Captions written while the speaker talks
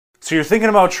So you're thinking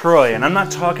about Troy, and I'm not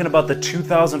talking about the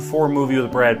 2004 movie with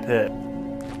Brad Pitt.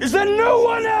 Is there no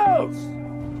one else?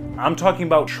 I'm talking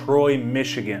about Troy,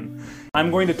 Michigan. I'm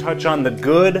going to touch on the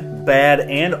good, bad,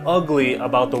 and ugly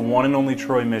about the one and only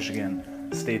Troy,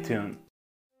 Michigan. Stay tuned.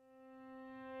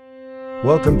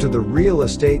 Welcome to the Real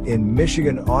Estate in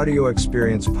Michigan Audio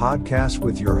Experience podcast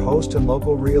with your host and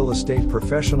local real estate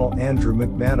professional, Andrew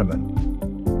McManaman.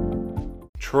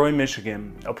 Troy,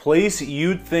 Michigan, a place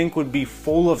you'd think would be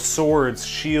full of swords,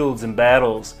 shields, and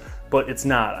battles, but it's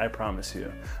not, I promise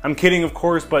you. I'm kidding, of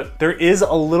course, but there is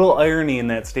a little irony in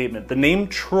that statement. The name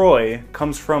Troy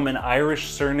comes from an Irish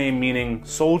surname meaning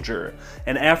soldier,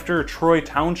 and after Troy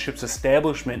Township's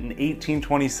establishment in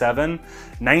 1827,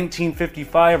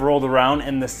 1955 rolled around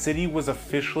and the city was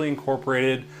officially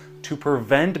incorporated to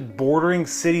prevent bordering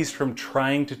cities from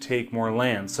trying to take more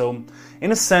land. So,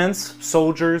 in a sense,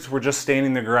 soldiers were just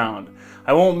standing their ground.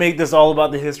 I won't make this all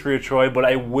about the history of Troy, but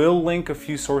I will link a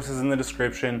few sources in the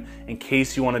description in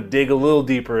case you want to dig a little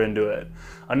deeper into it.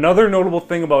 Another notable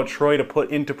thing about Troy to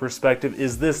put into perspective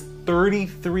is this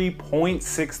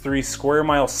 33.63 square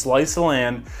mile slice of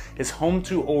land is home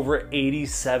to over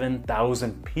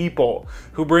 87,000 people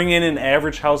who bring in an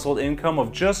average household income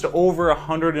of just over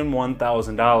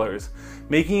 $101,000,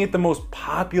 making it the most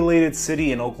populated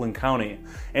city in Oakland County.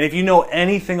 And if you know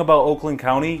anything about Oakland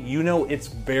County, you know it's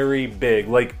very big,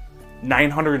 like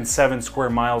 907 square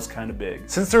miles kind of big.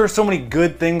 Since there are so many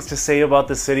good things to say about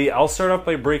the city, I'll start off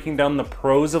by breaking down the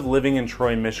pros of living in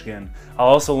Troy, Michigan. I'll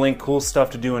also link cool stuff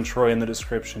to do in Troy in the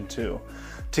description too.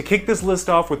 To kick this list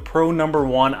off with pro number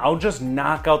one, I'll just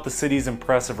knock out the city's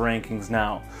impressive rankings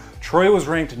now. Troy was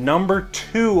ranked number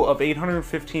 2 of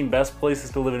 815 best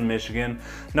places to live in Michigan,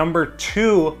 number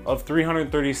 2 of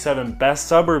 337 best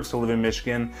suburbs to live in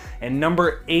Michigan, and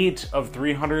number 8 of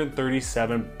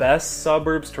 337 best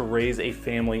suburbs to raise a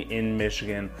family in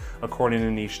Michigan, according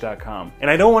to niche.com. And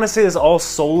I don't want to say this all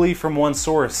solely from one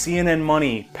source. CNN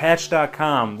Money,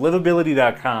 Patch.com,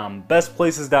 Livability.com,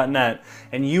 BestPlaces.net,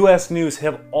 and US News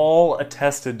have all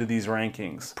attested to these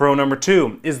rankings. Pro number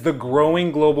 2 is the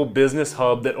growing global business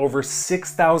hub that over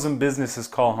 6,000 businesses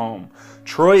call home.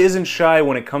 Troy isn't shy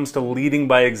when it comes to leading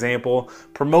by example,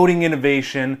 promoting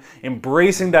innovation,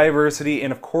 embracing diversity,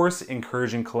 and of course,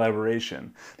 encouraging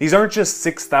collaboration. These aren't just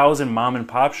 6,000 mom and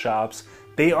pop shops.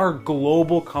 They are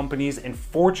global companies and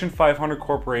Fortune 500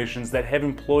 corporations that have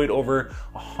employed over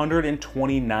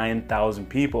 129,000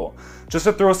 people. Just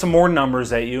to throw some more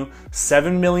numbers at you,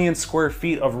 7 million square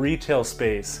feet of retail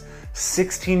space,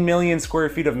 16 million square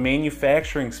feet of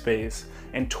manufacturing space,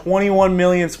 and 21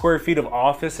 million square feet of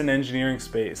office and engineering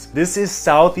space. This is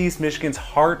Southeast Michigan's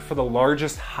heart for the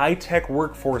largest high-tech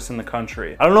workforce in the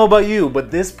country. I don't know about you, but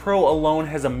this pro alone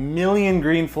has a million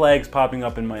green flags popping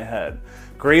up in my head.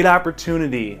 Great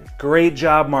opportunity, great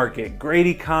job market, great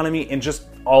economy, and just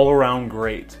all around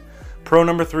great. Pro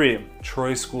number 3,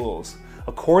 Troy schools.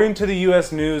 According to the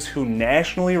US News, who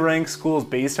nationally ranks schools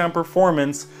based on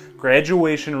performance,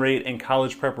 graduation rate, and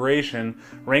college preparation,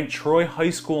 ranked Troy High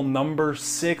School number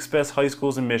 6 best high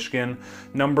schools in Michigan,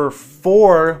 number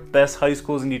 4 best high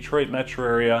schools in Detroit metro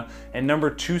area, and number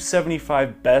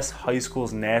 275 best high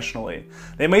schools nationally.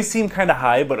 They might seem kind of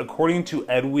high, but according to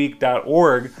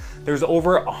edweek.org, there's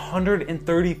over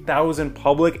 130,000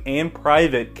 public and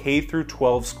private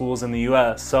K-12 schools in the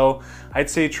US, so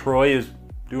I'd say Troy is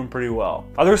doing pretty well.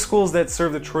 Other schools that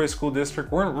serve the Troy School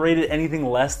District weren't rated anything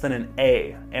less than an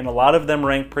A, and a lot of them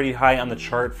ranked pretty high on the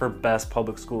chart for best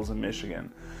public schools in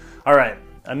Michigan. All right,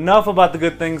 enough about the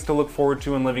good things to look forward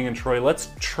to in living in Troy. Let's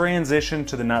transition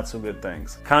to the not so good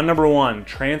things. Con number 1,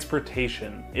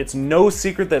 transportation. It's no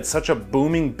secret that such a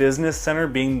booming business center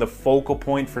being the focal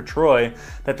point for Troy,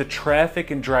 that the traffic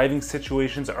and driving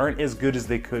situations aren't as good as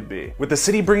they could be. With the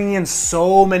city bringing in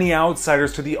so many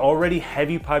outsiders to the already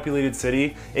heavy populated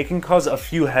city, it can cause a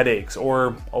few headaches,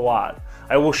 or a lot.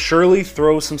 I will surely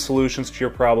throw some solutions to your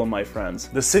problem, my friends.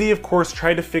 The city, of course,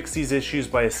 tried to fix these issues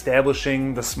by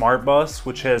establishing the Smart Bus,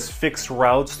 which has fixed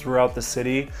routes throughout the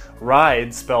city,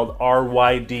 RIDE, spelled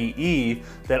R-Y-D-E,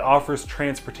 that offers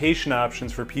transportation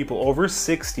options for people over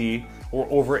 60 or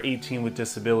over 18 with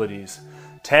disabilities.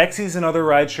 Taxis and other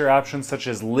rideshare options such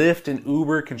as Lyft and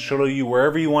Uber can shuttle you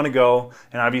wherever you want to go,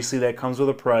 and obviously that comes with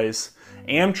a price.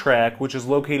 Amtrak, which is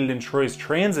located in Troy's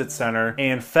Transit Center,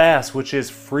 and FAST, which is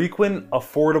frequent,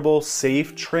 affordable,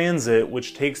 safe transit,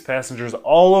 which takes passengers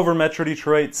all over Metro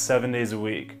Detroit 7 days a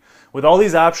week. With all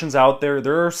these options out there,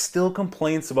 there are still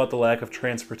complaints about the lack of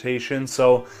transportation,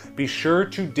 so be sure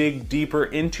to dig deeper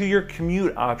into your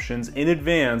commute options in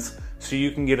advance so you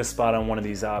can get a spot on one of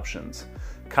these options.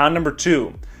 Con number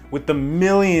 2, With the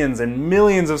millions and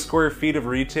millions of square feet of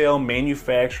retail,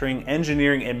 manufacturing,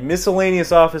 engineering, and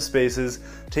miscellaneous office spaces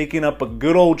taking up a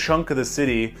good old chunk of the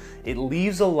city, it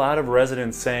leaves a lot of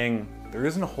residents saying, there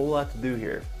isn't a whole lot to do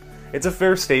here. It's a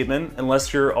fair statement,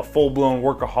 unless you're a full-blown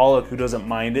workaholic who doesn't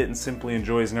mind it and simply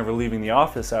enjoys never leaving the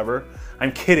office ever.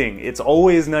 I'm kidding. It's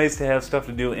always nice to have stuff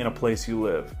to do in a place you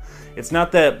live. It's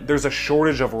not that there's a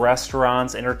shortage of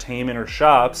restaurants, entertainment, or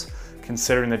shops,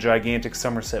 considering the gigantic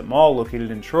Somerset Mall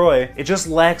located in Troy. It just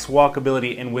lacks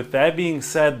walkability, and with that being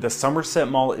said, the Somerset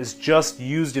Mall is just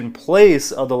used in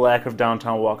place of the lack of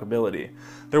downtown walkability.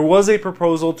 There was a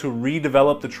proposal to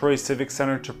redevelop the Troy Civic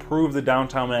Center to prove the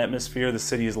downtown atmosphere the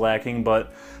city is lacking,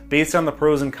 but based on the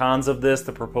pros and cons of this,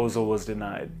 the proposal was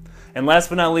denied. And last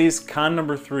but not least, con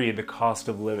number 3, the cost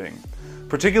of living.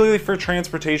 Particularly for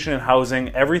transportation and housing,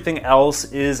 everything else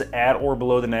is at or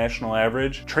below the national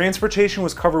average. Transportation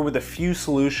was covered with a few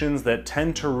solutions that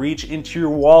tend to reach into your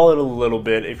wallet a little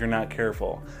bit if you're not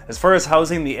careful. As far as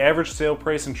housing, the average sale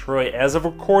price in Troy, as of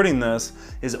recording this,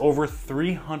 is over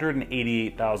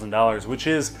 $388,000, which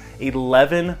is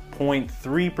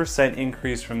 11.3%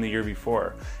 increase from the year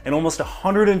before, and almost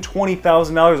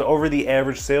 $120,000 over the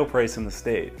average sale price in the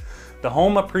state. The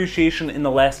home appreciation in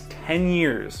the last 10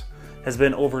 years has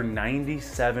been over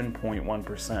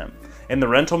 97.1%. In the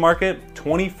rental market,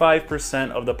 25%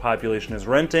 of the population is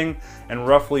renting, and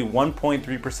roughly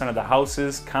 1.3% of the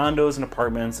houses, condos, and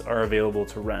apartments are available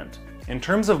to rent. In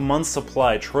terms of months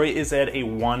supply, Troy is at a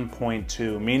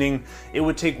 1.2, meaning it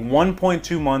would take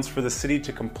 1.2 months for the city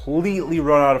to completely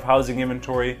run out of housing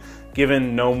inventory,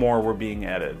 given no more were being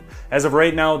added. As of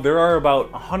right now, there are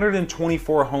about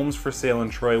 124 homes for sale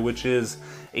in Troy, which is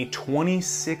a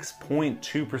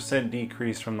 26.2%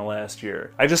 decrease from the last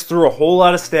year. I just threw a whole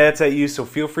lot of stats at you, so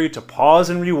feel free to pause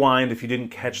and rewind if you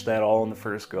didn't catch that all in the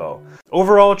first go.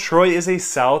 Overall, Troy is a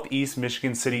southeast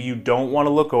Michigan city you don't want to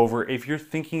look over if you're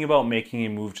thinking about making a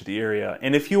move to the area.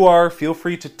 And if you are, feel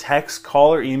free to text,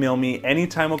 call, or email me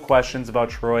anytime with questions about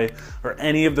Troy or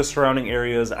any of the surrounding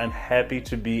areas. I'm happy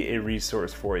to be a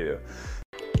resource for you.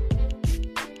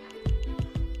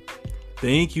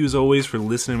 Thank you as always for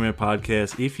listening to my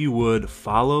podcast. If you would,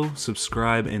 follow,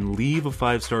 subscribe, and leave a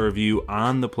 5-star review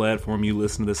on the platform you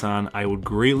listen to this on, I would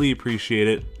greatly appreciate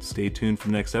it. Stay tuned for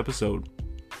the next episode.